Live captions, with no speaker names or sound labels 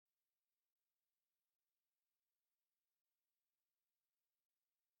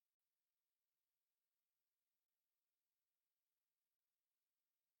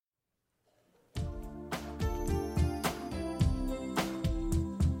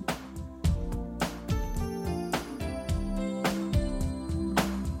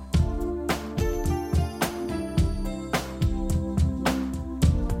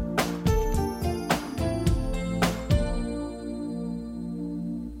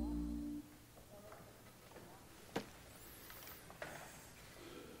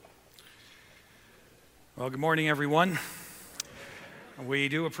Well, good morning, everyone. We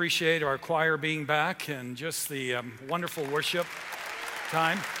do appreciate our choir being back and just the wonderful worship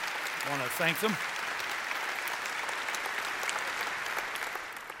time. I want to thank them.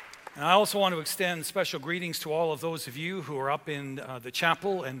 And I also want to extend special greetings to all of those of you who are up in the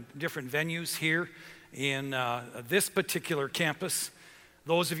chapel and different venues here in this particular campus.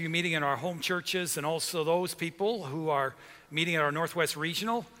 Those of you meeting in our home churches, and also those people who are meeting at our Northwest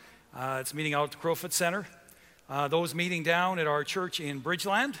Regional. It's meeting out at the Crowfoot Center. Those meeting down at our church in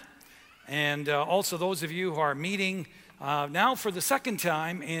Bridgeland. And also those of you who are meeting now for the second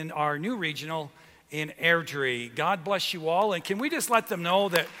time in our new regional in Airdrie. God bless you all. And can we just let them know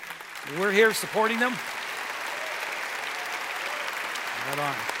that we're here supporting them? Hold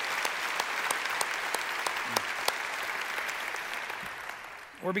on.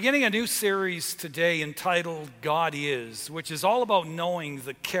 We're beginning a new series today entitled God Is, which is all about knowing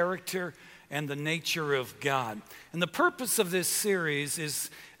the character and the nature of God. And the purpose of this series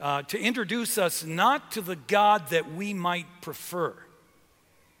is to introduce us not to the God that we might prefer,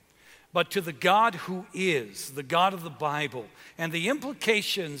 but to the God who is, the God of the Bible, and the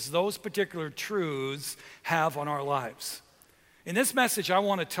implications those particular truths have on our lives. In this message, I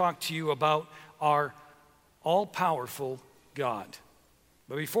want to talk to you about our all-powerful God.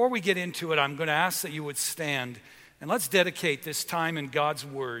 But before we get into it, I'm going to ask that you would stand and let's dedicate this time in God's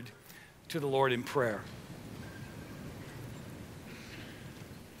Word to the Lord in prayer.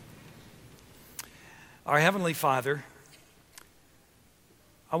 Our Heavenly Father,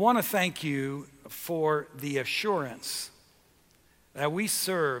 I want to thank you for the assurance that we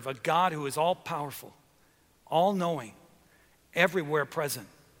serve a God who is all-powerful, all-knowing, everywhere present.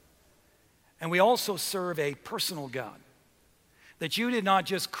 And we also serve a personal God. That you did not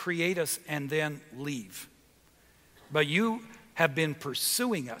just create us and then leave, but you have been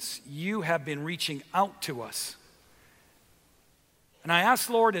pursuing us. You have been reaching out to us. And I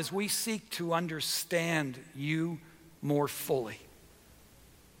ask, Lord, as we seek to understand you more fully,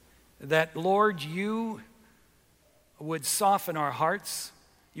 that, Lord, you would soften our hearts.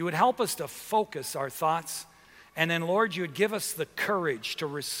 You would help us to focus our thoughts. And then, Lord, you would give us the courage to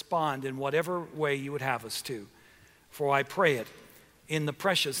respond in whatever way you would have us to. For I pray it in the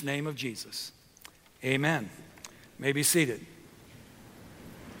precious name of Jesus. Amen. You may be seated.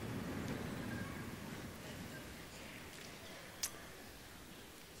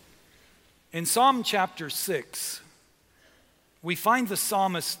 In Psalm chapter 6, we find the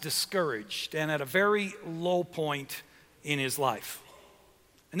psalmist discouraged and at a very low point in his life.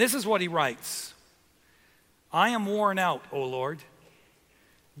 And this is what he writes: I am worn out, O Lord.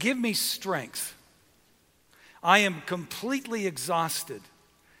 Give me strength. I am completely exhausted,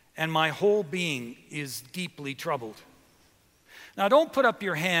 and my whole being is deeply troubled. Now, don't put up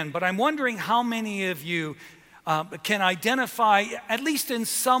your hand, but I'm wondering how many of you can identify, at least in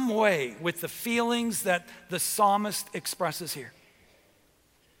some way, with the feelings that the psalmist expresses here.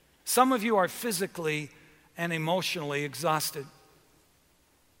 Some of you are physically and emotionally exhausted.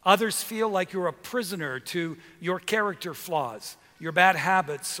 Others feel like you're a prisoner to your character flaws, your bad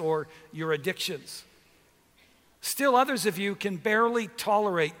habits, or your addictions. Still, others of you can barely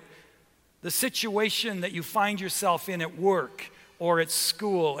tolerate the situation that you find yourself in at work or at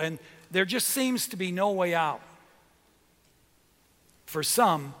school, and there just seems to be no way out. For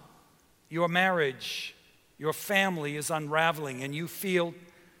some, your marriage, your family is unraveling, and you feel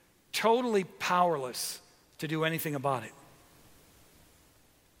totally powerless to do anything about it.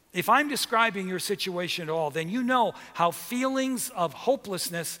 If I'm describing your situation at all, then you know how feelings of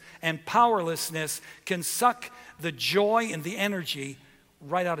hopelessness and powerlessness can suck the joy and the energy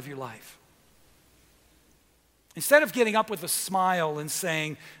right out of your life. Instead of getting up with a smile and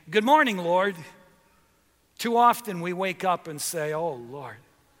saying, "Good morning, Lord," too often we wake up and say, "Oh, Lord,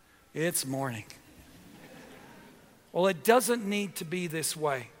 it's morning." Well, it doesn't need to be this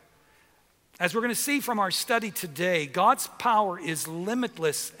way. As we're going to see from our study today, God's power is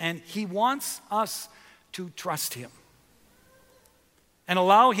limitless, and He wants us to trust Him and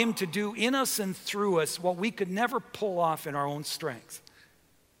allow Him to do in us and through us what we could never pull off in our own strength.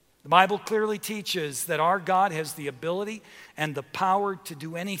 The Bible clearly teaches that our God has the ability and the power to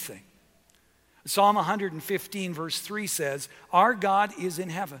do anything. Psalm 115 verse 3 says, our God is in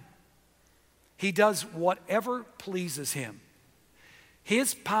heaven. He does whatever pleases Him.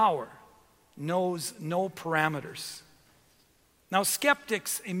 His power knows no parameters. Now,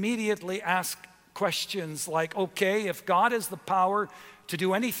 skeptics immediately ask questions like, okay, if God has the power to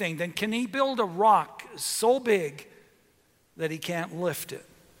do anything, then can He build a rock so big that He can't lift it?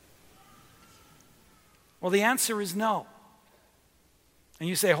 Well, the answer is no. And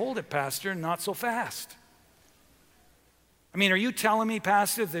you say, hold it, Pastor, not so fast. I mean, are you telling me,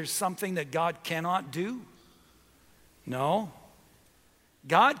 Pastor, there's something that God cannot do? No.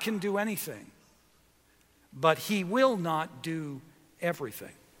 God can do anything, but he will not do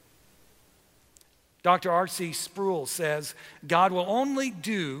everything. Dr. R.C. Sproul says, God will only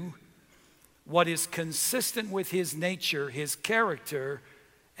do what is consistent with his nature, his character,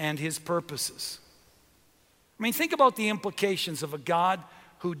 and his purposes. I mean, think about the implications of a God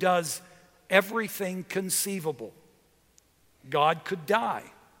who does everything conceivable. God could die.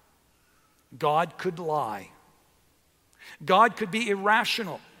 God could lie. God could be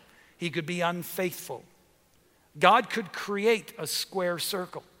irrational. He could be unfaithful. God could create a square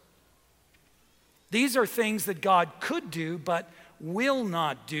circle. These are things that God could do, but will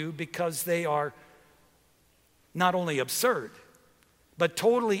not do because they are not only absurd, but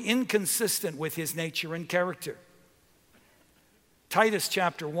totally inconsistent with his nature and character. Titus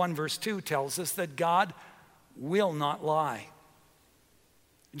chapter 1 verse 2 tells us that God will not lie.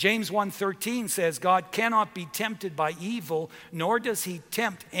 James 1:13 says God cannot be tempted by evil, nor does he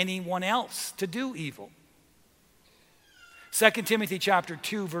tempt anyone else to do evil. 2 Timothy chapter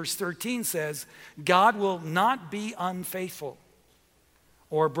 2 verse 13 says God will not be unfaithful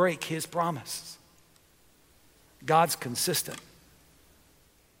or break his promise. God's consistent.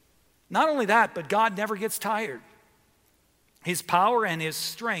 Not only that, but God never gets tired. His power and his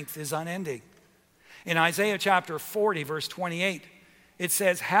strength is unending. In Isaiah chapter 40 verse 28, it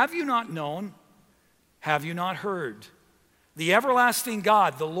says, have you not known? Have you not heard? The everlasting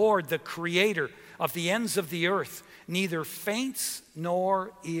God, the Lord, the creator of the ends of the earth, neither faints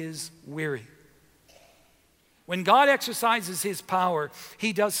nor is weary. When God exercises his power,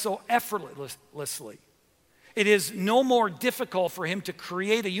 he does so effortlessly. It is no more difficult for him to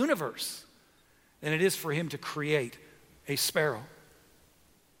create a universe than it is for him to create a sparrow.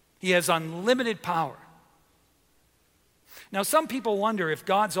 He has unlimited power. Now, some people wonder if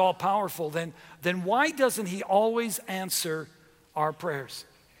God's all-powerful, then why doesn't he always answer our prayers?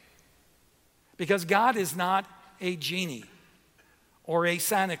 Because God is not a genie or a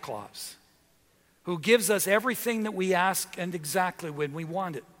Santa Claus who gives us everything that we ask and exactly when we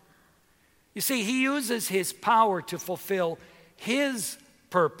want it. You see, he uses his power to fulfill his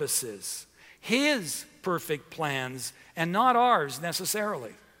purposes, his perfect plans, and not ours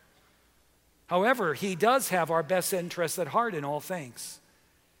necessarily. However, he does have our best interests at heart in all things.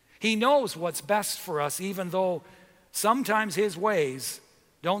 He knows what's best for us, even though sometimes his ways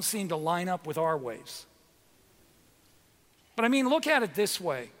don't seem to line up with our ways. But I mean, look at it this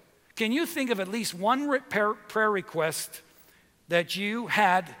way. Can you think of at least one prayer request that you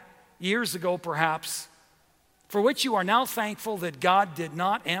had years ago perhaps, for which you are now thankful that God did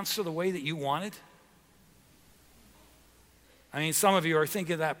not answer the way that you wanted? I mean, some of you are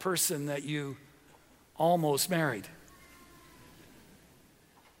thinking of that person that you almost married.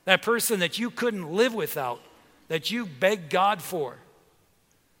 That person that you couldn't live without, that you begged God for.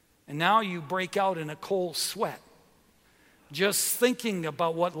 And now you break out in a cold sweat, just thinking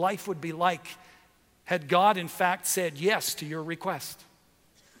about what life would be like had God in fact said yes to your request.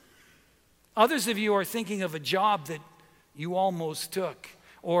 Others of you are thinking of a job that you almost took,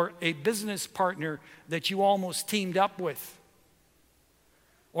 or a business partner that you almost teamed up with,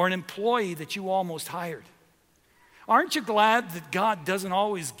 or an employee that you almost hired. Aren't you glad that God doesn't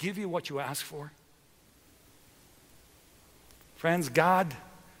always give you what you ask for? Friends, God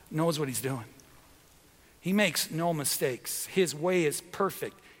knows what he's doing. He makes no mistakes. His way is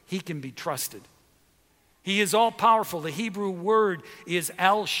perfect. He can be trusted. He is all-powerful. The Hebrew word is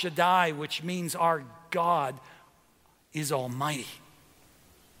El Shaddai, which means our God is almighty.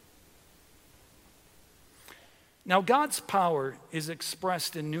 Now, God's power is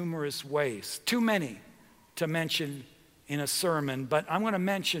expressed in numerous ways, too many to mention in a sermon, but I'm going to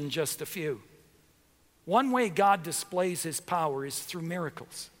mention just a few. One way God displays his power is through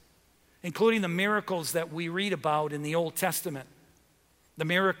miracles, including the miracles that we read about in the Old Testament, the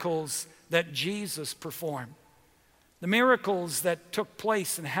miracles that Jesus performed, the miracles that took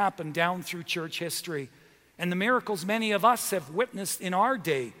place and happened down through church history, and the miracles many of us have witnessed in our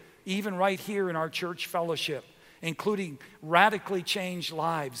day, even right here in our church fellowship, including radically changed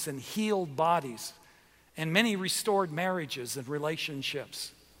lives and healed bodies and many restored marriages and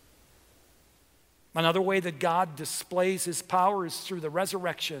relationships. Another way that God displays his power is through the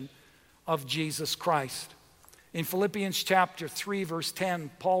resurrection of Jesus Christ. In Philippians chapter 3, verse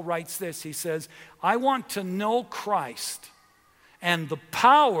 10, Paul writes this. He says, I want to know Christ and the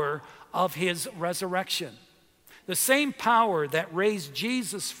power of his resurrection. The same power that raised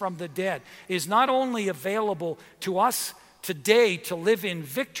Jesus from the dead is not only available to us today to live in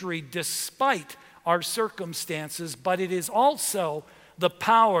victory despite our circumstances, but it is also the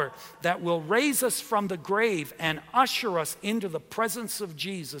power that will raise us from the grave and usher us into the presence of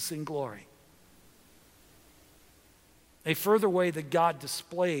Jesus in glory. A further way that God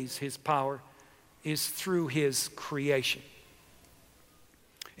displays his power is through his creation.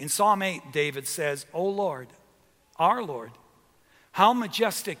 In Psalm 8, David says, "O Lord, our Lord, how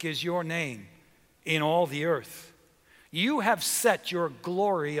majestic is your name in all the earth. You have set your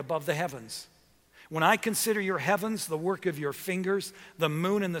glory above the heavens. When I consider your heavens, the work of your fingers, the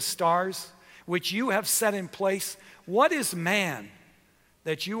moon and the stars, which you have set in place, what is man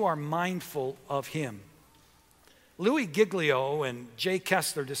that you are mindful of him?" Louis Giglio and Jay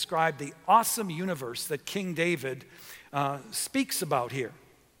Kessler describe the awesome universe that King David speaks about here.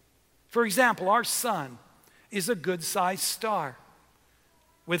 For example, our sun is a good-sized star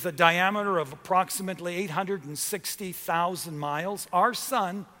with a diameter of approximately 860,000 miles. Our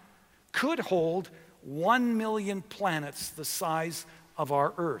sun could hold 1 million planets the size of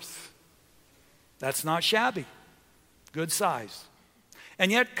our Earth. That's not shabby, good size.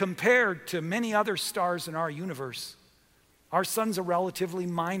 And yet, compared to many other stars in our universe, our sun's a relatively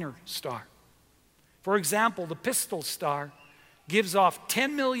minor star. For example, the Pistol star gives off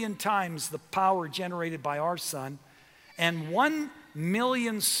 10 million times the power generated by our sun, and 1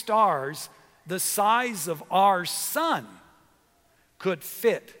 million stars the size of our sun could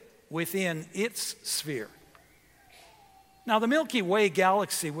fit within its sphere. Now, the Milky Way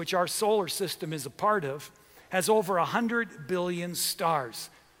galaxy, which our solar system is a part of, has over 100 billion stars.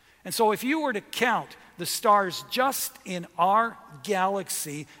 And so if you were to count the stars just in our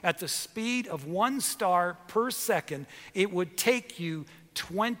galaxy at the speed of 1 star per second, it would take you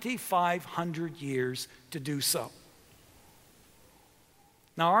 2,500 years to do so.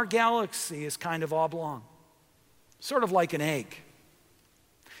 Now, our galaxy is kind of oblong, sort of like an egg.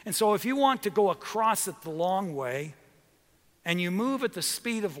 And so if you want to go across it the long way, and you move at the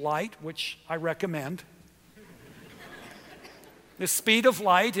speed of light, which I recommend, the speed of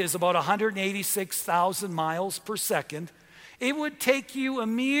light is about 186,000 miles per second, it would take you a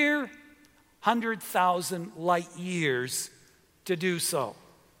mere 100,000 light years to do so.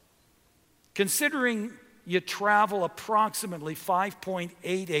 Considering you travel approximately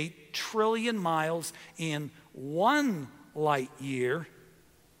 5.88 trillion miles in 1 light year,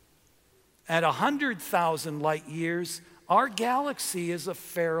 at 100,000 light years, our galaxy is a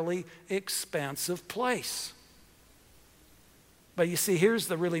fairly expansive place. But you see, here's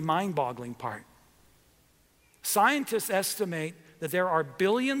the really mind-boggling part. Scientists estimate that there are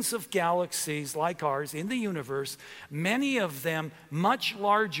billions of galaxies like ours in the universe, many of them much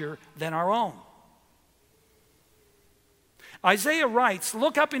larger than our own. Isaiah writes,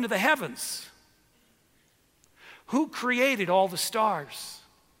 "Look up into the heavens. Who created all the stars?"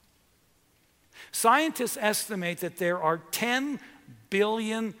 Scientists estimate that there are 10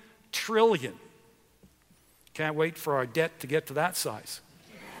 billion trillion. Can't wait for our debt to get to that size.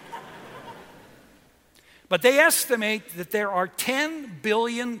 But they estimate that there are 10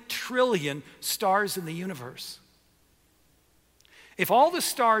 billion trillion stars in the universe. If all the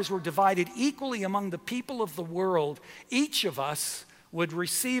stars were divided equally among the people of the world, each of us would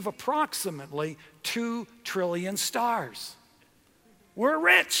receive approximately 2 trillion stars. We're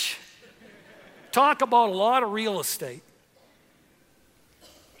rich. Talk about a lot of real estate.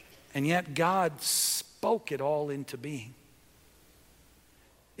 And yet God spoke it all into being.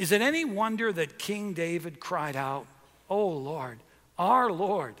 Is it any wonder that King David cried out, "O Lord, our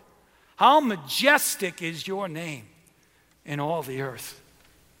Lord, how majestic is your name in all the earth."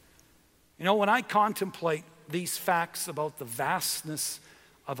 You know, when I contemplate these facts about the vastness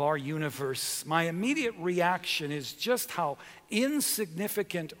of our universe, my immediate reaction is just how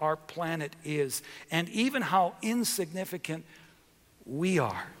insignificant our planet is, and even how insignificant we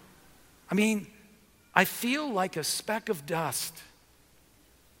are. I mean, I feel like a speck of dust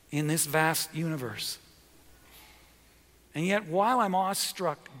in this vast universe. And yet, while I'm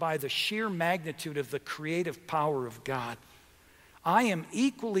awestruck by the sheer magnitude of the creative power of God, I am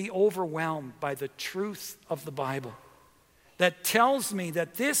equally overwhelmed by the truth of the Bible that tells me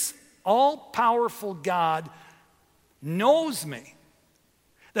that this all-powerful God knows me,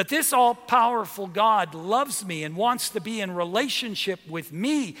 that this all-powerful God loves me and wants to be in relationship with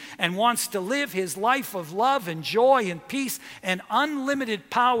me and wants to live his life of love and joy and peace and unlimited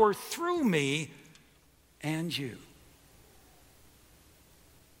power through me and you.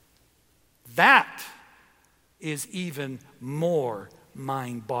 That is even more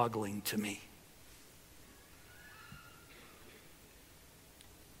mind-boggling to me.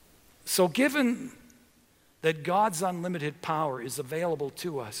 So given that God's unlimited power is available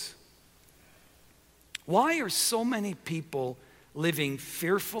to us, Why are so many people living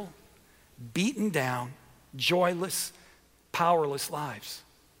fearful, beaten down, joyless, powerless lives?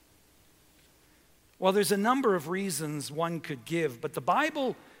 Well, there's a number of reasons one could give, but the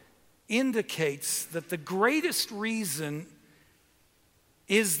Bible indicates that the greatest reason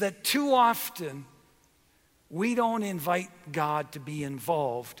is that too often we don't invite God to be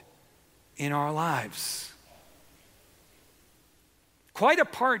involved in our lives. Quite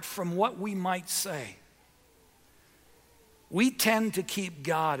apart from what we might say, we tend to keep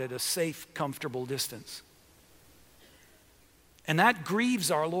God at a safe, comfortable distance. And that grieves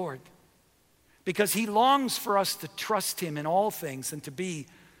our Lord, because he longs for us to trust him in all things and to be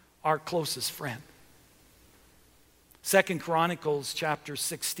our closest friend. 2 Chronicles chapter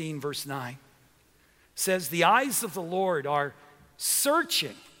 16, verse 9 says, "The eyes of the Lord are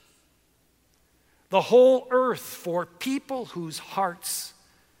searching the whole earth for people whose hearts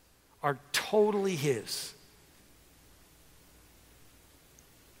are totally his."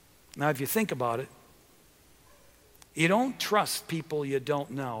 Now, if you think about it, you don't trust people you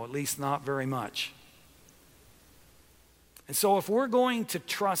don't know, at least not very much. And so if we're going to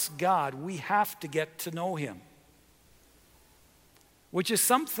trust God, we have to get to know him, which is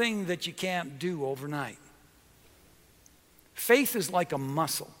something that you can't do overnight. Faith is like a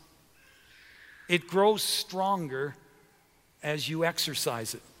muscle. It grows stronger as you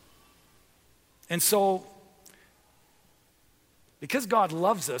exercise it. And so, because God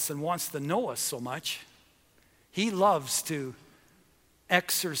loves us and wants to know us so much, he loves to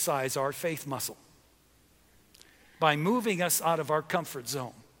exercise our faith muscle by moving us out of our comfort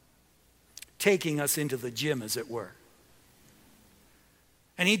zone, taking us into the gym, as it were.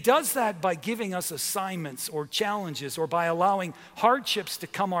 And he does that by giving us assignments or challenges, or by allowing hardships to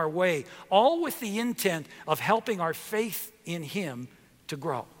come our way, all with the intent of helping our faith in him to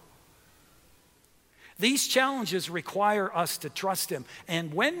grow. These challenges require us to trust him.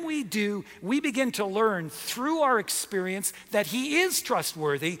 And when we do, we begin to learn through our experience that he is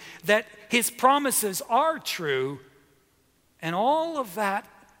trustworthy, that his promises are true, and all of that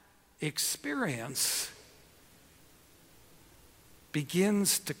experience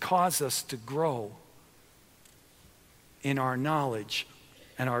begins to cause us to grow in our knowledge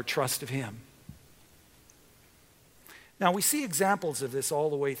and our trust of him. Now, we see examples of this all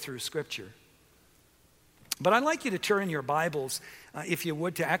the way through Scripture. But I'd like you to turn your Bibles, if you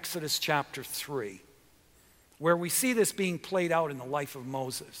would, to Exodus chapter 3, where we see this being played out in the life of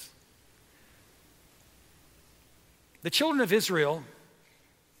Moses. The children of Israel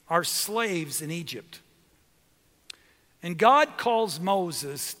are slaves in Egypt. And God calls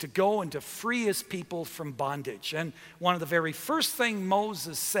Moses to go and to free his people from bondage. And one of the very first things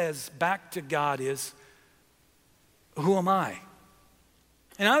Moses says back to God is, "Who am I?"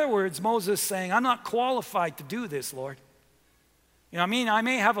 In other words, Moses is saying, "I'm not qualified to do this, Lord. You know, I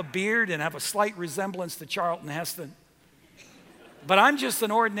may have a beard and have a slight resemblance to Charlton Heston, but I'm just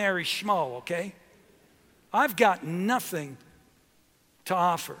an ordinary schmo, okay? I've got nothing to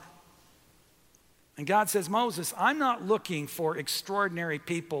offer." And God says, "Moses, I'm not looking for extraordinary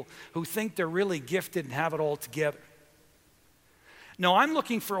people who think they're really gifted and have it all together. No, I'm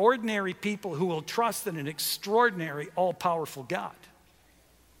looking for ordinary people who will trust in an extraordinary, all-powerful God.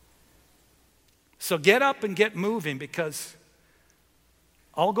 So get up and get moving, because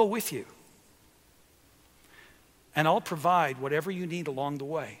I'll go with you. And I'll provide whatever you need along the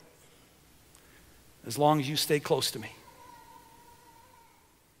way, as long as you stay close to me."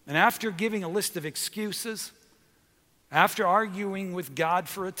 And after giving a list of excuses, after arguing with God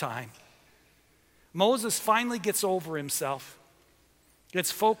for a time, Moses finally gets over himself,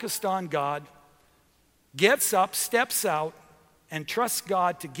 gets focused on God, gets up, steps out, and trusts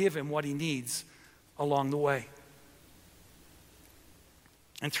God to give him what he needs along the way.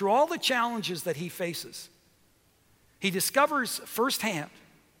 And through all the challenges that he faces, he discovers firsthand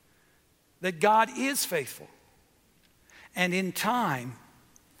that God is faithful. And in time,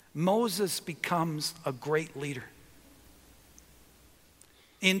 Moses becomes a great leader.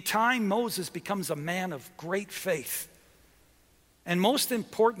 In time, Moses becomes a man of great faith. And most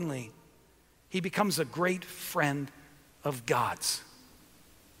importantly, he becomes a great friend of God's.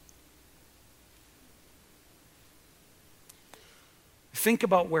 Think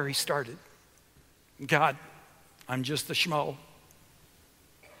about where he started. "God, I'm just a schmo.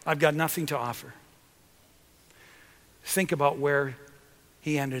 I've got nothing to offer." Think about where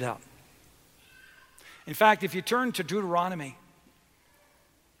he ended up. In fact, if you turn to Deuteronomy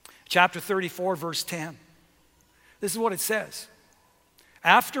chapter 34, verse 10, this is what it says.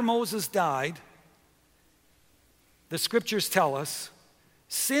 After Moses died, the scriptures tell us,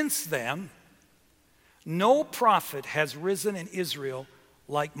 "Since then, No prophet has risen in Israel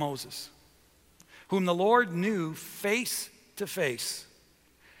like Moses, whom the Lord knew face to face,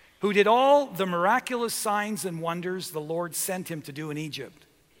 who did all the miraculous signs and wonders the Lord sent him to do in Egypt.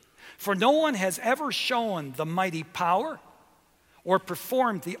 For no one has ever shown the mighty power or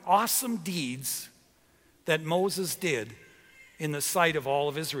performed the awesome deeds that Moses did in the sight of all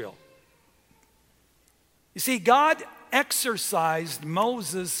of Israel. You see, God exercised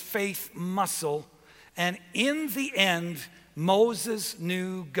Moses' faith muscle, and in the end, Moses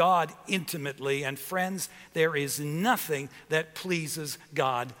knew God intimately. And friends, there is nothing that pleases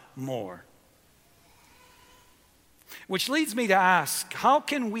God more. Which leads me to ask, how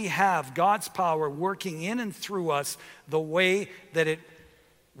can we have God's power working in and through us the way that it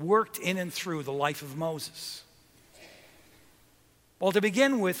worked in and through the life of Moses? Well, to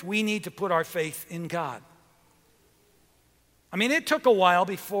begin with, we need to put our faith in God. I mean, it took a while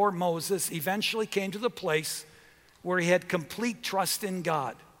before Moses eventually came to the place where he had complete trust in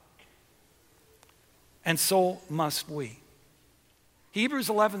God. And so must we. Hebrews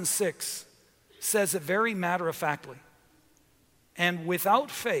 11:6 says it very matter-of-factly. And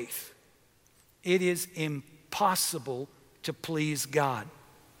without faith, it is impossible to please God.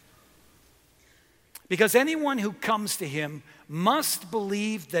 Because anyone who comes to him must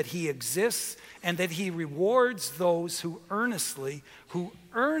believe that he exists and that he rewards those who earnestly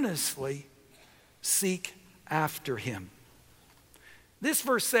seek after him. This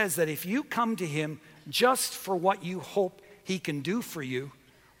verse says that if you come to him just for what you hope he can do for you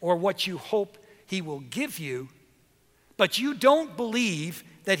or what you hope he will give you, but you don't believe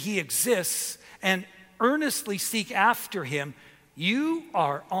that he exists and earnestly seek after him, you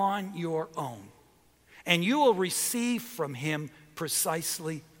are on your own. And you will receive from him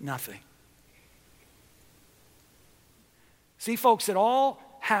precisely nothing. See, folks, it all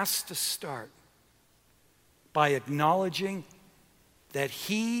has to start by acknowledging that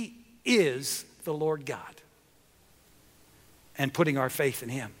he is the Lord God and putting our faith in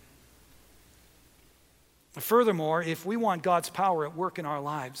him. Furthermore, if we want God's power at work in our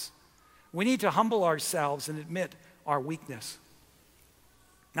lives, we need to humble ourselves and admit our weakness.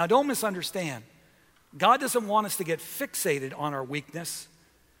 Now, don't misunderstand. God doesn't want us to get fixated on our weakness.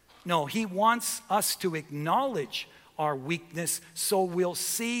 No, he wants us to acknowledge our weakness so we'll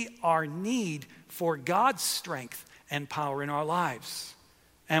see our need for God's strength and power in our lives.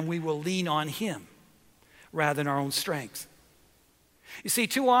 And we will lean on him rather than our own strength. You see,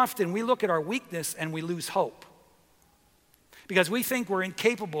 too often we look at our weakness and we lose hope because we think we're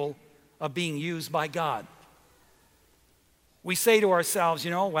incapable of being used by God. We say to ourselves,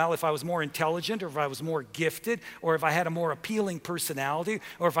 well, if I was more intelligent or if I was more gifted or if I had a more appealing personality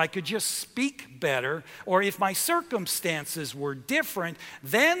or if I could just speak better or if my circumstances were different,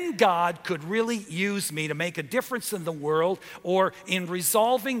 then God could really use me to make a difference in the world or in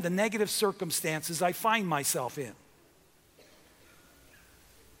resolving the negative circumstances I find myself in.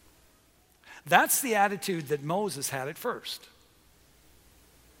 That's the attitude that Moses had at first.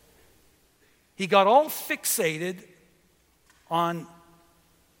 He got all fixated on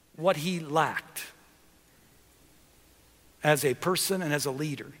what he lacked as a person and as a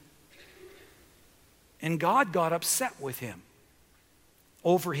leader. And God got upset with him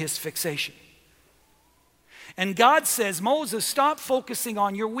over his fixation. And God says, Moses, stop focusing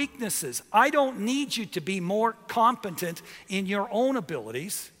on your weaknesses. I don't need you to be more competent in your own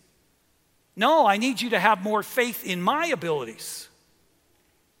abilities. No, I need you to have more faith in my abilities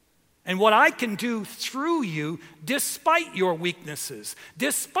and what I can do through you despite your weaknesses,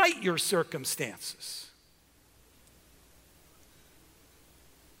 despite your circumstances.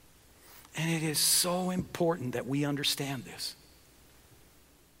 And it is so important that we understand this.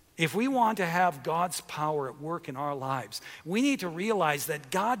 If we want to have God's power at work in our lives, we need to realize that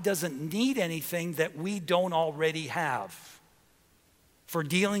God doesn't need anything that we don't already have for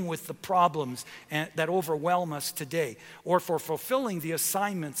dealing with the problems that overwhelm us today, or for fulfilling the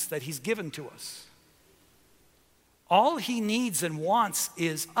assignments that he's given to us. All he needs and wants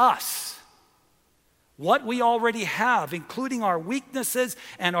is us. What we already have, including our weaknesses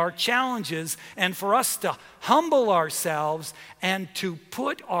and our challenges, and for us to humble ourselves and to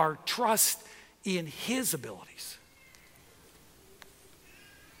put our trust in his abilities.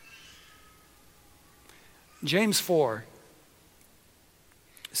 James 4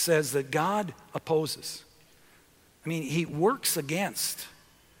 says that God opposes. He works against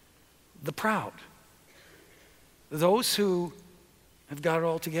the proud, those who have got it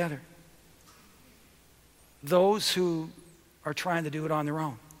all together, those who are trying to do it on their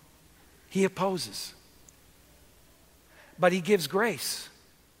own. He opposes. But he gives grace.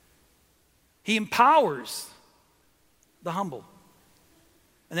 He empowers the humble.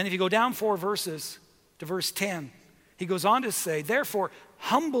 And then if you go down 4 verses to verse 10, he goes on to say, therefore,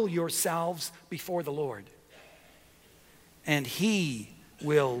 humble yourselves before the Lord, and he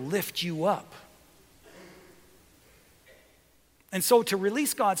will lift you up. And so to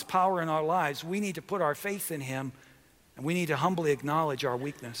release God's power in our lives, we need to put our faith in him, and we need to humbly acknowledge our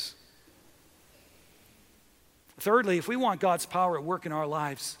weakness. Thirdly, if we want God's power at work in our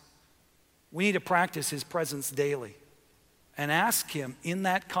lives, we need to practice his presence daily and ask him in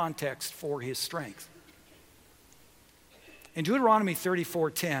that context for his strength. In Deuteronomy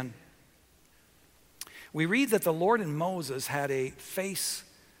 34:10, we read that the Lord and Moses had a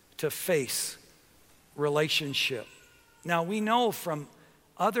face-to-face relationship. Now, we know from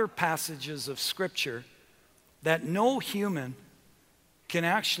other passages of Scripture that no human can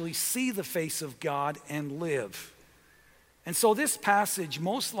actually see the face of God and live. And so this passage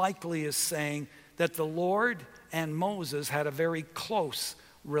most likely is saying that the Lord and Moses had a very close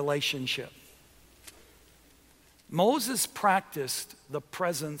relationship. Moses practiced the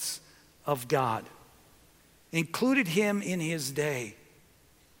presence of God, included him in his day,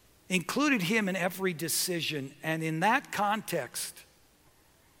 included him in every decision, and in that context,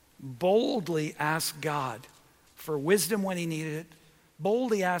 boldly asked God for wisdom when he needed it,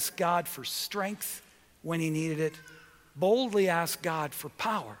 boldly asked God for strength when he needed it, boldly asked God for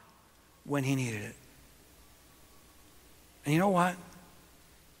power when he needed it. And you know what?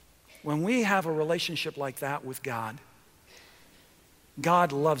 When we have a relationship like that with God,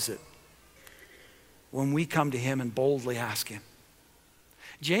 God loves it when we come to him and boldly ask him.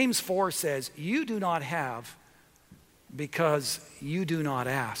 James 4 says, you do not have because you do not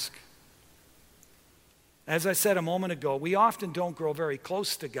ask. As I said a moment ago, we often don't grow very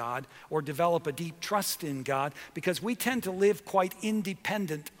close to God or develop a deep trust in God because we tend to live quite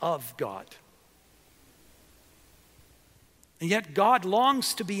independent of God. And yet God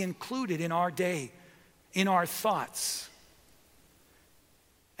longs to be included in our day, in our thoughts,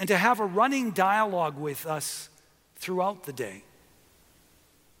 and to have a running dialogue with us throughout the day.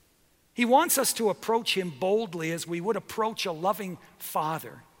 He wants us to approach him boldly as we would approach a loving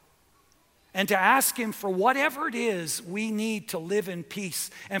father, and to ask him for whatever it is we need to live in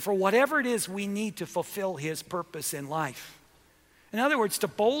peace, and for whatever it is we need to fulfill his purpose in life. In other words, to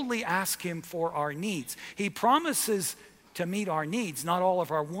boldly ask him for our needs. He promises to meet our needs, not all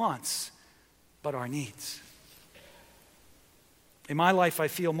of our wants, but our needs. In my life, I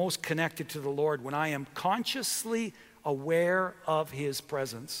feel most connected to the Lord when I am consciously aware of his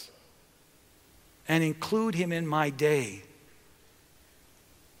presence and include him in my day.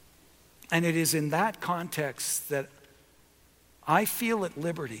 And it is in that context that I feel at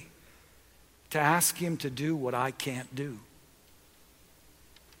liberty to ask him to do what I can't do.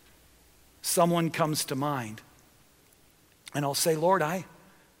 Someone comes to mind, and I'll say, Lord, I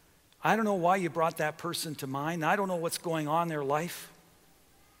don't know why you brought that person to mind. I don't know what's going on in their life.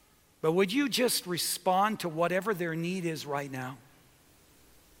 But would you just respond to whatever their need is right now?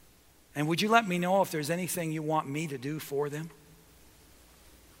 And would you let me know if there's anything you want me to do for them?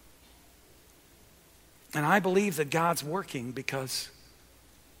 And I believe that God's working because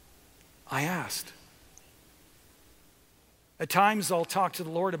I asked. At times I'll talk to the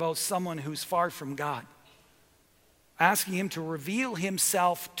Lord about someone who's far from God, asking him to reveal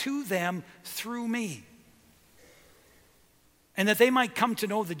himself to them through me, and that they might come to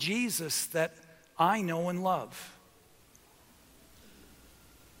know the Jesus that I know and love.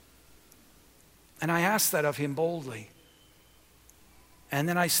 And I ask that of him boldly. And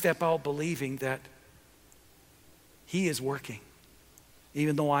then I step out believing that he is working,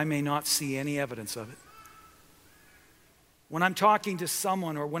 even though I may not see any evidence of it. When I'm talking to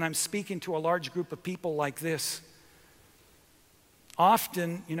someone or when I'm speaking to a large group of people like this,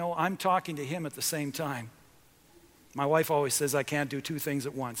 often, I'm talking to him at the same time. My wife always says I can't do two things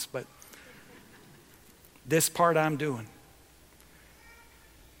at once, but this part I'm doing.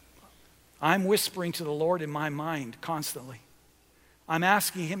 I'm whispering to the Lord in my mind constantly. I'm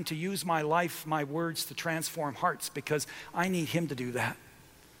asking him to use my life, my words to transform hearts because I need him to do that.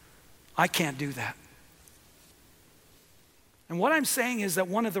 I can't do that. And what I'm saying is that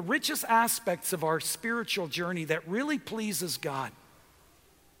one of the richest aspects of our spiritual journey that really pleases God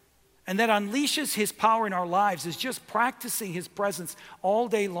and that unleashes his power in our lives is just practicing his presence all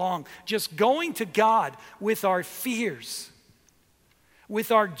day long, just going to God with our fears,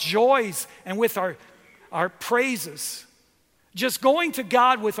 with our joys, and with our praises, Just going to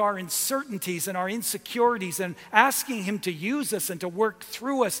God with our uncertainties and our insecurities and asking Him to use us and to work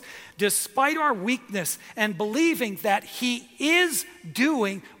through us despite our weakness, and believing that He is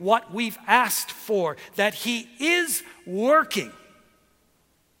doing what we've asked for, that He is working,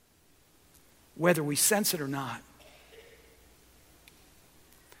 whether we sense it or not.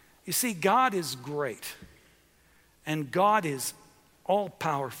 You see, God is great and God is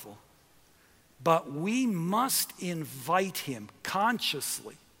all-powerful. But we must invite Him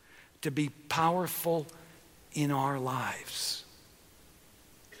consciously to be powerful in our lives.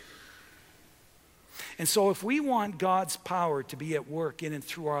 And so if we want God's power to be at work in and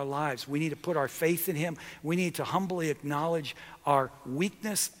through our lives, we need to put our faith in Him. We need to humbly acknowledge our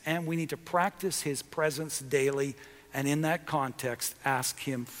weakness, and we need to practice His presence daily. And in that context, ask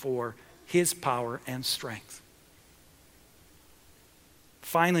Him for His power and strength.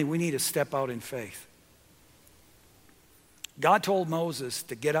 Finally, we need to step out in faith. God told Moses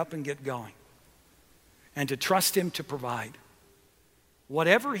to get up and get going and to trust Him to provide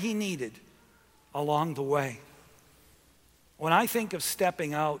whatever he needed along the way. When I think of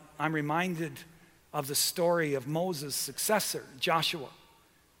stepping out, I'm reminded of the story of Moses' successor, Joshua,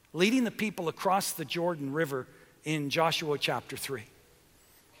 leading the people across the Jordan River in Joshua chapter 3.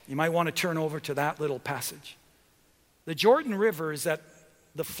 You might want to turn over to that little passage. The Jordan River is at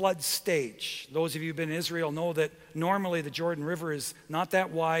the flood stage. Those of you who've been in Israel know that normally the Jordan River is not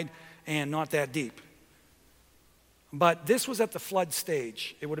that wide and not that deep. But this was at the flood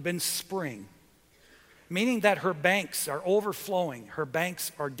stage. It would have been spring, meaning that her banks are overflowing. Her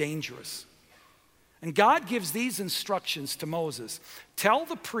banks are dangerous. And God gives these instructions to Moses. Tell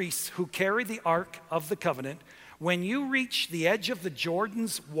the priests who carry the Ark of the Covenant, when you reach the edge of the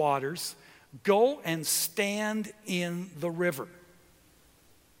Jordan's waters, go and stand in the river.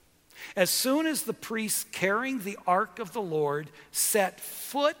 As soon as the priests carrying the ark of the Lord set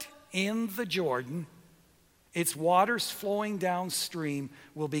foot in the Jordan, its waters flowing downstream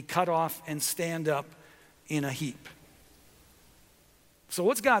will be cut off and stand up in a heap. So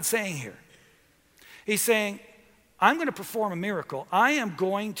what's God saying here? He's saying, I'm going to perform a miracle. I am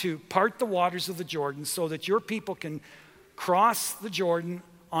going to part the waters of the Jordan so that your people can cross the Jordan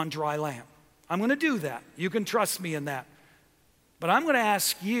on dry land. I'm going to do that. You can trust me in that. But I'm going to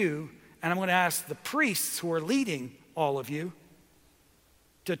ask you, and I'm going to ask the priests who are leading all of you,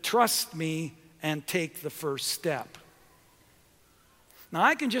 to trust me and take the first step. Now,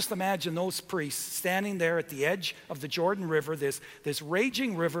 I can just imagine those priests standing there at the edge of the Jordan River, this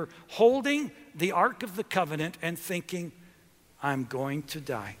raging river, holding the Ark of the Covenant and thinking, I'm going to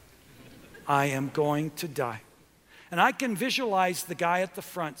die. I am going to die. And I can visualize the guy at the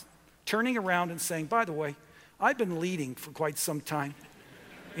front turning around and saying, by the way, I've been leading for quite some time.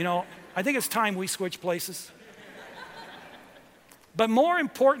 You know, I think it's time we switch places. But more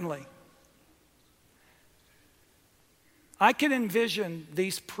importantly, I can envision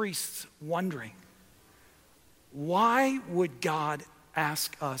these priests wondering, why would God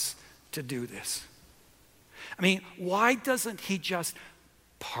ask us to do this? I mean, why doesn't He just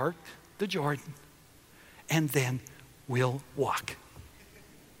part the Jordan and then we'll walk?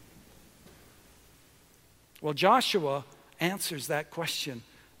 Well, Joshua answers that question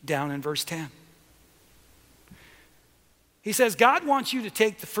down in verse 10. He says, God wants you to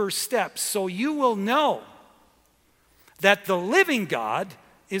take the first step so you will know that the living God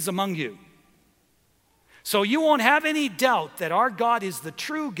is among you. So you won't have any doubt that our God is the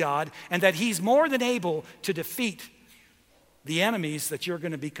true God and that He's more than able to defeat the enemies that you're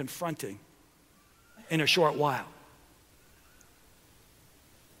going to be confronting in a short while.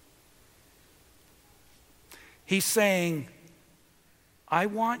 He's saying, I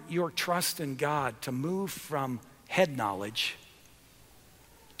want your trust in God to move from head knowledge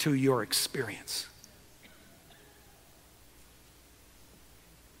to your experience.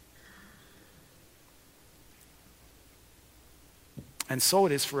 And so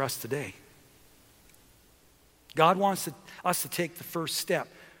it is for us today. God wants us to take the first step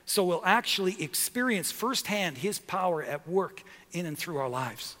so we'll actually experience firsthand His power at work in and through our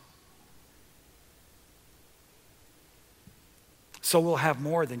lives. So we'll have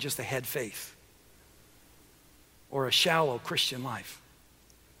more than just a head faith or a shallow Christian life.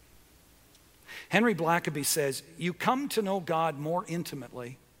 Henry Blackaby says, you come to know God more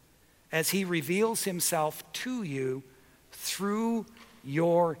intimately as He reveals Himself to you through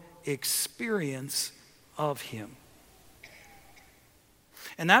your experience of Him.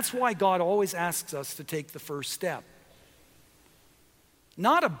 And that's why God always asks us to take the first step.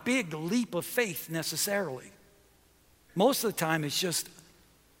 Not a big leap of faith necessarily. Most of the time it's just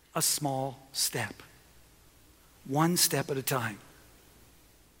a small step. one step at a time.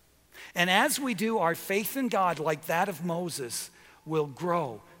 And as we do, our faith in God, like that of Moses, will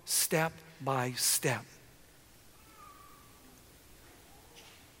grow step by step.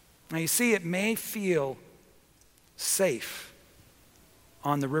 Now you see, it may feel safe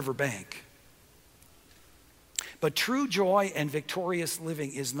on the riverbank, but true joy and victorious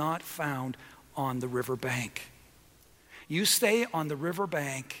living is not found on the riverbank. You stay on the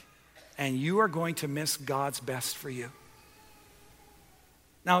riverbank and you are going to miss God's best for you.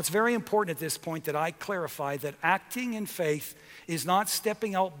 Now, it's very important at this point that I clarify that acting in faith is not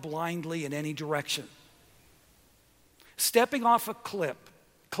stepping out blindly in any direction. Stepping off a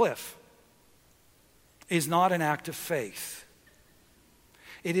cliff is not an act of faith.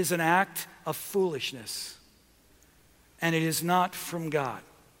 It is an act of foolishness, and it is not from God.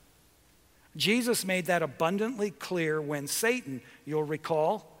 Jesus made that abundantly clear when Satan, you'll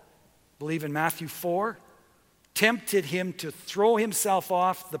recall, I believe in Matthew 4, tempted him to throw himself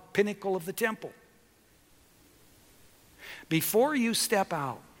off the pinnacle of the temple. Before you step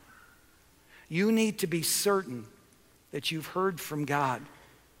out, you need to be certain that you've heard from God,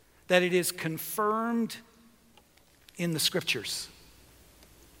 that it is confirmed in the Scriptures,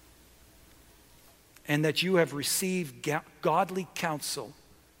 and that you have received godly counsel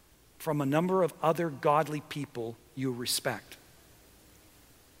from a number of other godly people you respect.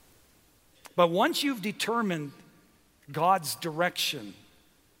 But once you've determined God's direction,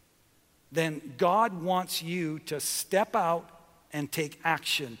 then God wants you to step out and take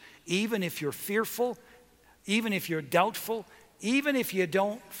action, even if you're fearful, even if you're doubtful, even if you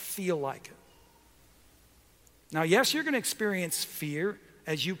don't feel like it. Now, yes, you're going to experience fear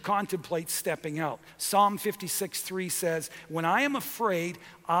as you contemplate stepping out. Psalm 56:3 says, "When I am afraid,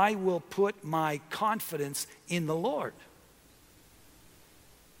 I will put my confidence in the Lord."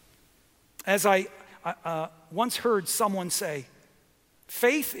 As I once heard someone say,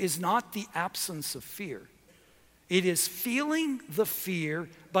 faith is not the absence of fear. It is feeling the fear,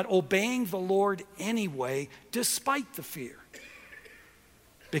 but obeying the Lord anyway, despite the fear.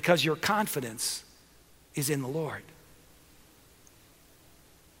 Because your confidence is in the Lord.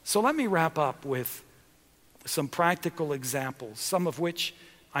 So let me wrap up with some practical examples, some of which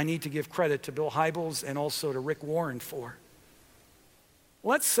I need to give credit to Bill Hybels and also to Rick Warren for.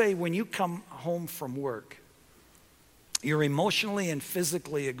 Let's say when you come home from work, you're emotionally and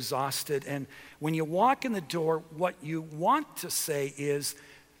physically exhausted, and when you walk in the door, what you want to say is,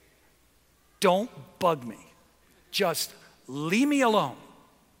 "Don't bug me. Just leave me alone."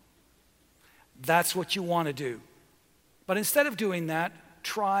 That's what you want to do. But instead of doing that,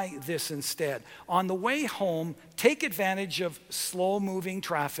 try this instead. On the way home, take advantage of slow-moving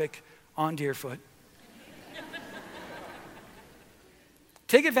traffic on Deerfoot.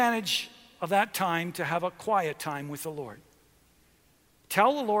 Take advantage of that time to have a quiet time with the Lord.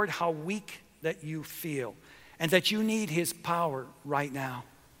 Tell the Lord how weak that you feel and that you need His power right now.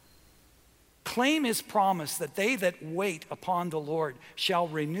 Claim His promise that they that wait upon the Lord shall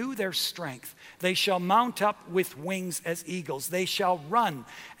renew their strength. They shall mount up with wings as eagles. They shall run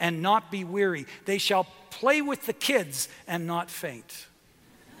and not be weary. They shall play with the kids and not faint.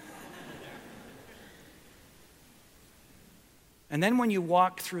 And then when you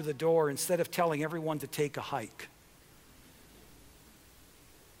walk through the door, instead of telling everyone to take a hike,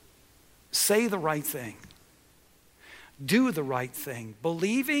 say the right thing. Do the right thing,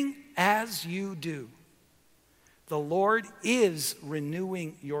 believing as you do. The Lord is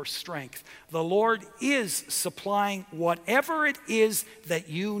renewing your strength. The Lord is supplying whatever it is that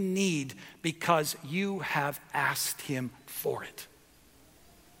you need because you have asked Him for it.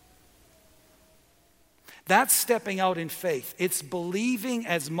 That's stepping out in faith. It's believing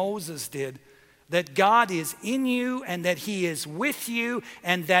as Moses did that God is in you and that He is with you,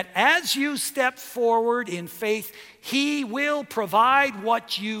 and that as you step forward in faith, He will provide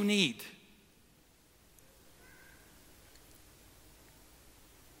what you need.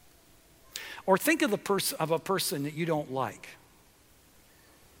 Or think of a person that you don't like.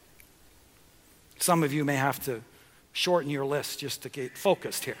 Some of you may have to shorten your list just to get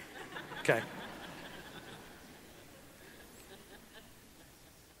focused here. Okay.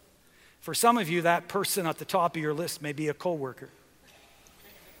 For some of you, that person at the top of your list may be a coworker.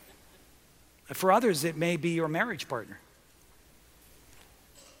 For others, it may be your marriage partner.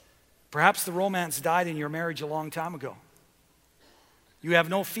 Perhaps the romance died in your marriage a long time ago. You have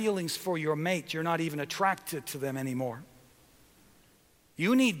no feelings for your mate. You're not even attracted to them anymore.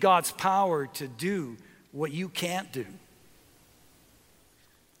 You need God's power to do what you can't do.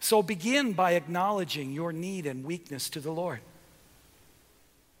 So begin by acknowledging your need and weakness to the Lord.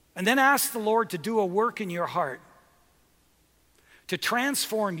 And then ask the Lord to do a work in your heart to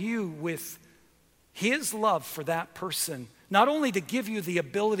transform you with his love for that person, not only to give you the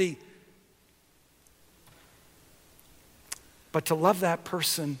ability, but to love that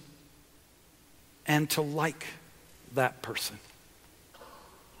person and to like that person.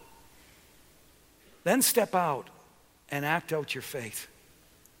 Then step out and act out your faith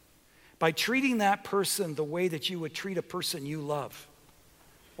by treating that person the way that you would treat a person you love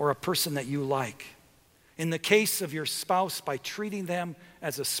or a person that you like. In the case of your spouse, by treating them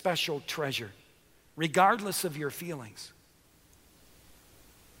as a special treasure, regardless of your feelings.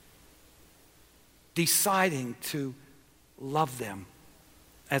 Deciding to love them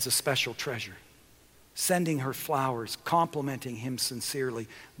as a special treasure. Sending her flowers, complimenting him sincerely,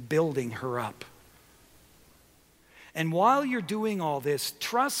 building her up. And while you're doing all this,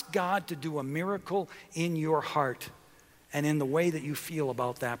 trust God to do a miracle in your heart and in the way that you feel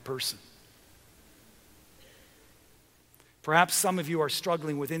about that person. Perhaps some of you are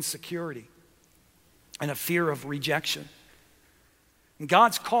struggling with insecurity and a fear of rejection. And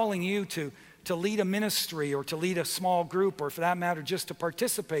God's calling you to lead a ministry or to lead a small group, or for that matter, just to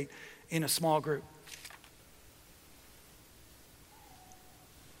participate in a small group.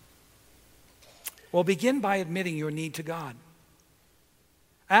 Well, begin by admitting your need to God.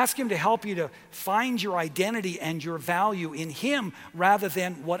 Ask him to help you to find your identity and your value in him rather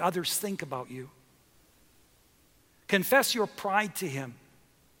than what others think about you. Confess your pride to him.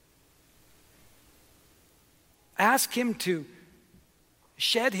 Ask him to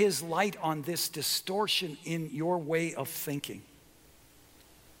shed his light on this distortion in your way of thinking.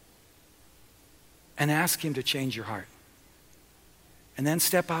 And ask him to change your heart. And then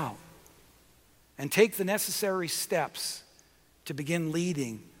step out and take the necessary steps to begin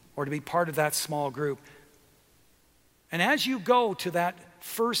leading or to be part of that small group. And as you go to that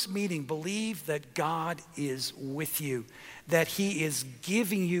first meeting, believe that God is with you, that he is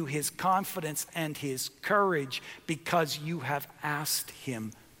giving you his confidence and his courage because you have asked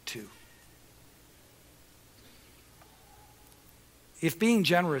him to. If being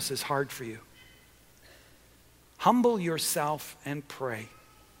generous is hard for you, humble yourself and pray.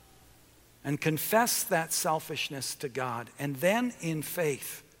 And confess that selfishness to God. And then in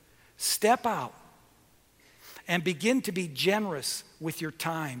faith, step out and begin to be generous with your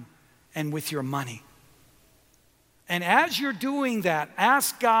time and with your money. And as you're doing that,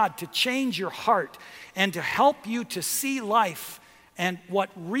 ask God to change your heart and to help you to see life and what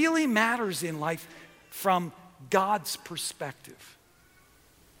really matters in life from God's perspective.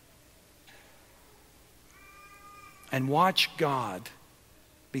 And watch God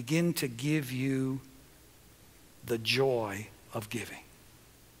begin to give you the joy of giving.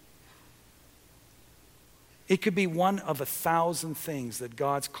 It could be one of 1,000 things that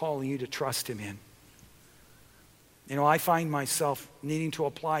God's calling you to trust him in. You know, I find myself needing to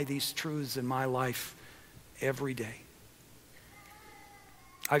apply these truths in my life every day.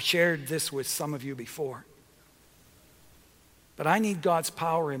 I've shared this with some of you before. But I need God's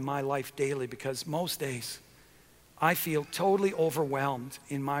power in my life daily because most days I feel totally overwhelmed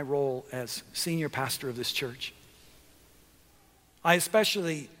in my role as senior pastor of this church. I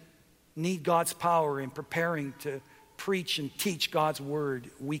especially need God's power in preparing to preach and teach God's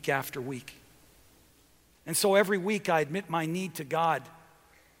word week after week. And so every week I admit my need to God,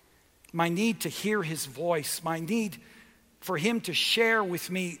 my need to hear his voice, my need for him to share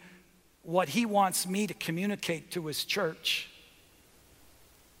with me what he wants me to communicate to his church,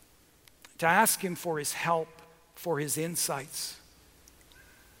 to ask him for his help, for his insights.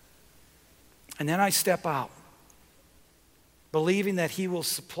 And then I step out, believing that he will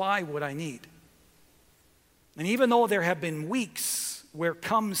supply what I need. And even though there have been weeks where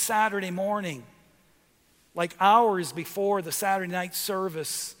come Saturday morning, like hours before the Saturday night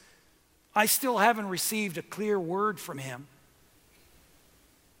service, I still haven't received a clear word from him.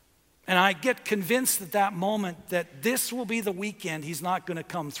 And I get convinced at that moment that this will be the weekend he's not going to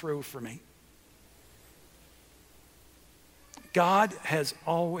come through for me. God has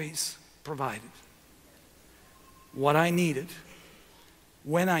always provided what I needed,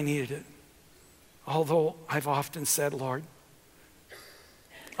 when I needed it. Although I've often said, Lord,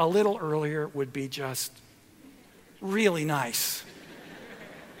 a little earlier would be just really nice.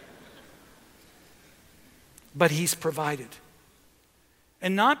 But he's provided.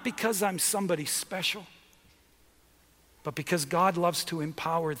 And not because I'm somebody special, but because God loves to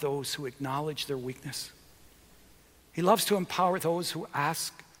empower those who acknowledge their weakness. He loves to empower those who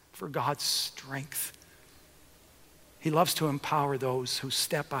ask for God's strength. He loves to empower those who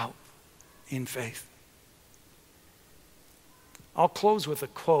step out in faith. I'll close with a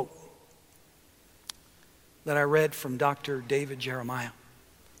quote that I read from Dr. David Jeremiah.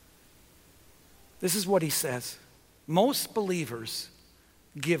 This is what he says. Most believers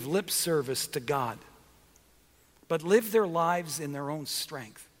give lip service to God, but live their lives in their own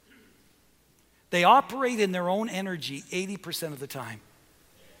strength. They operate in their own energy 80% of the time.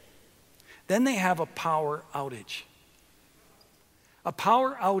 Then they have a power outage. A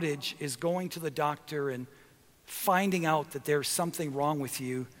power outage is going to the doctor and finding out that there's something wrong with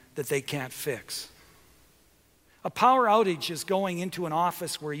you that they can't fix. A power outage is going into an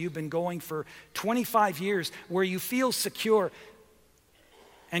office where you've been going for 25 years, where you feel secure,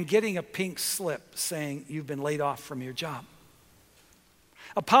 and getting a pink slip saying you've been laid off from your job.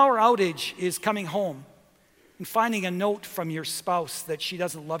 A power outage is coming home and finding a note from your spouse that she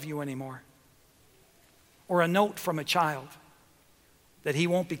doesn't love you anymore, or a note from a child that he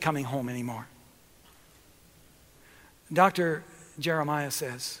won't be coming home anymore. Dr. Jeremiah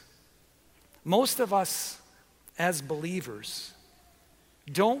says, most of us as believers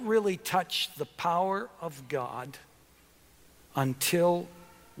don't really touch the power of God until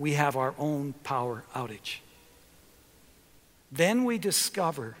we have our own power outage. Then we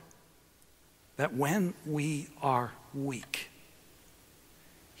discover that when we are weak,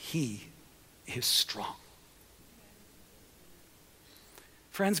 He is strong.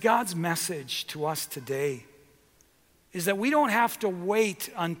 Friends, God's message to us today is that we don't have to wait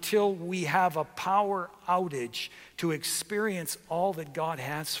until we have a power outage to experience all that God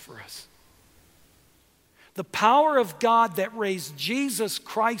has for us. The power of God that raised Jesus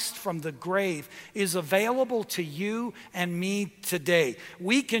Christ from the grave is available to you and me today.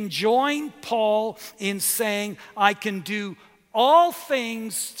 We can join Paul in saying, I can do all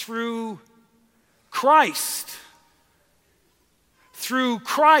things through Christ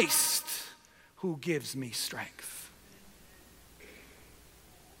who gives me strength.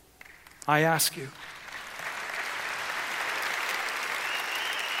 I ask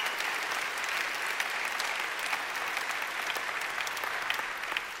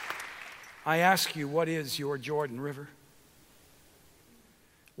you, what is your Jordan River?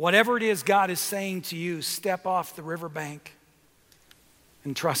 Whatever it is God is saying to you, step off the riverbank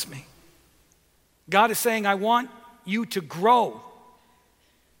and trust me. God is saying, I want you to grow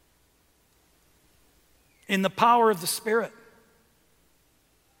in the power of the Spirit.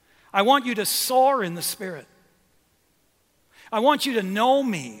 I want you to soar in the Spirit. I want you to know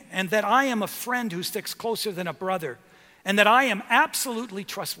me and that I am a friend who sticks closer than a brother and that I am absolutely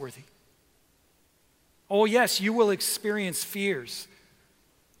trustworthy. Oh yes, you will experience fears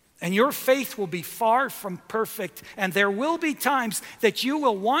and your faith will be far from perfect, and there will be times that you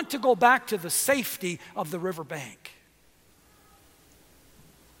will want to go back to the safety of the riverbank.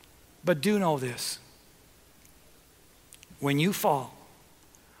 But do know this. When you fall,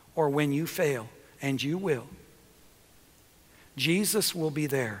 or when you fail, and you will, Jesus will be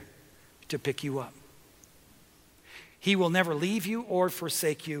there to pick you up. He will never leave you or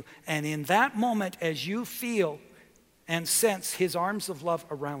forsake you. And in that moment, as you feel and sense His arms of love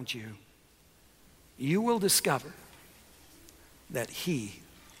around you, you will discover that He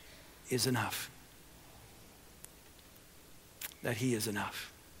is enough. That He is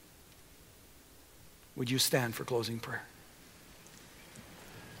enough. Would you stand for closing prayer?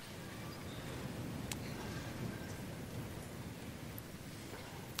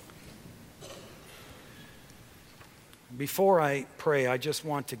 Before I pray, I just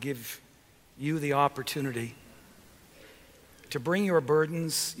want to give you the opportunity to bring your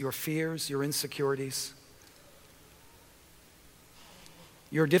burdens, your fears, your insecurities,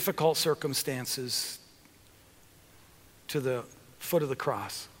 your difficult circumstances to the foot of the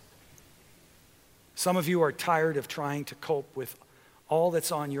cross. Some of you are tired of trying to cope with all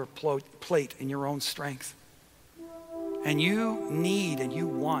that's on your plate in your own strength. And you need and you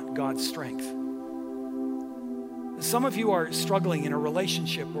want God's strength. Some of you are struggling in a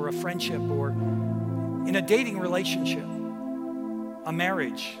relationship or a friendship or in a dating relationship, a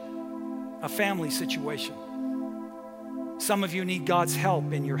marriage, a family situation. Some of you need God's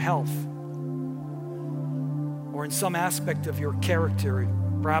help in your health or in some aspect of your character,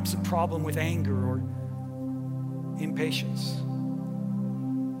 perhaps a problem with anger or impatience.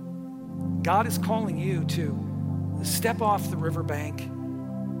 God is calling you to step off the riverbank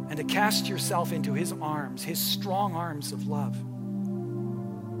and to cast yourself into His arms, His strong arms of love,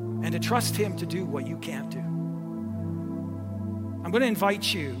 and to trust Him to do what you can't do. I'm going to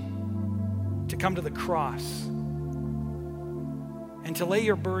invite you to come to the cross and to lay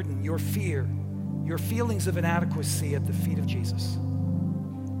your burden, your fear, your feelings of inadequacy at the feet of Jesus,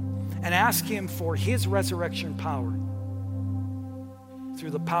 and ask Him for His resurrection power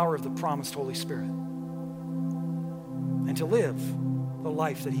through the power of the promised Holy Spirit. and to live the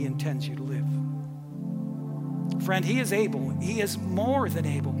life that he intends you to live. Friend, he is able, he is more than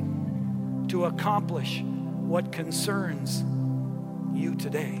able to accomplish what concerns you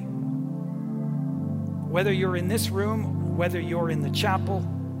today. Whether you're in this room, whether you're in the chapel,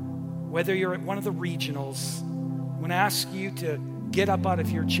 whether you're at one of the regionals, I'm going to ask you to get up out of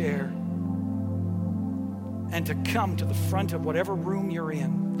your chair and to come to the front of whatever room you're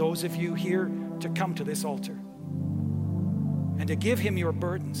in. Those of you here, to come to this altar and to give him your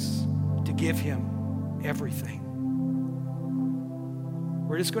burdens, to give him everything.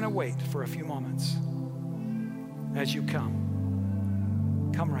 We're just going to wait for a few moments as you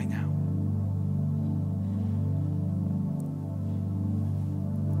come. Come right now.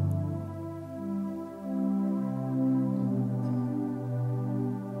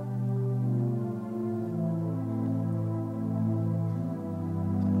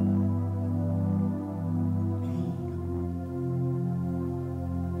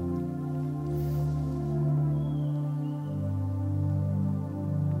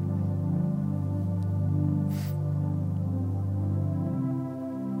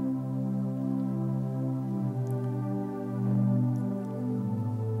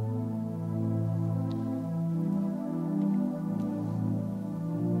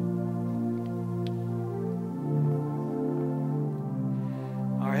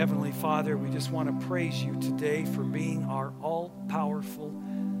 Heavenly Father, we just want to praise you today for being our all-powerful,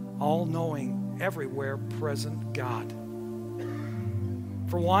 all-knowing, everywhere present God.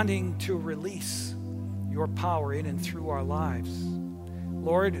 For wanting to release your power in and through our lives.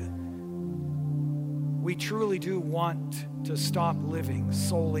 Lord, we truly do want to stop living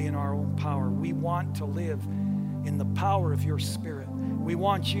solely in our own power. We want to live in the power of your Spirit. We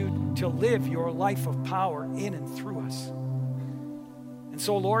want you to live your life of power in and through us. And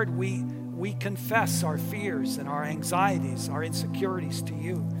so, Lord, we confess our fears and our anxieties, our insecurities to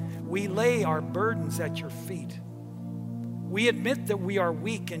you. We lay our burdens at your feet. We admit that we are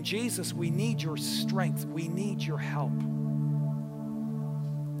weak, and Jesus, we need your strength. We need your help.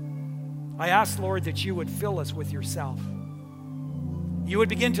 I ask, Lord, that you would fill us with yourself. You would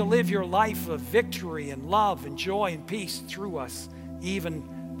begin to live your life of victory and love and joy and peace through us,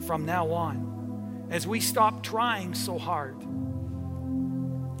 even from now on, as we stop trying so hard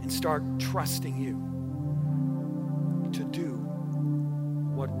and start trusting you to do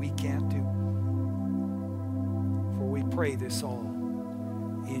what we can't do. For we pray this all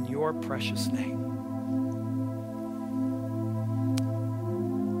in your precious name.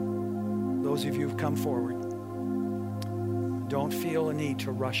 Those of you who've come forward, don't feel a need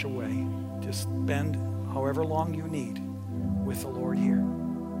to rush away. Just spend however long you need with the Lord here.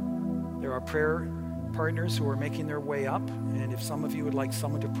 There are prayer partners who are making their way up, and if some of you would like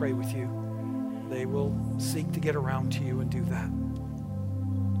someone to pray with you, they will seek to get around to you and do that.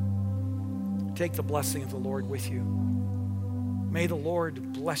 Take the blessing of the Lord with you. May the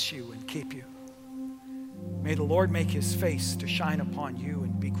Lord bless you and keep you. May the Lord make his face to shine upon you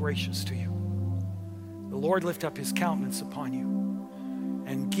and be gracious to you. The Lord lift up his countenance upon you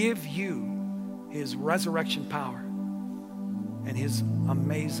and give you his resurrection power and his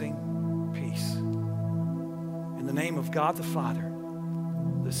amazing peace. In the name of God the Father,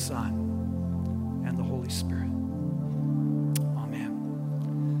 the Son, and the Holy Spirit.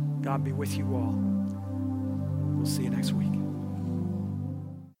 Amen. God be with you all. We'll see you next week.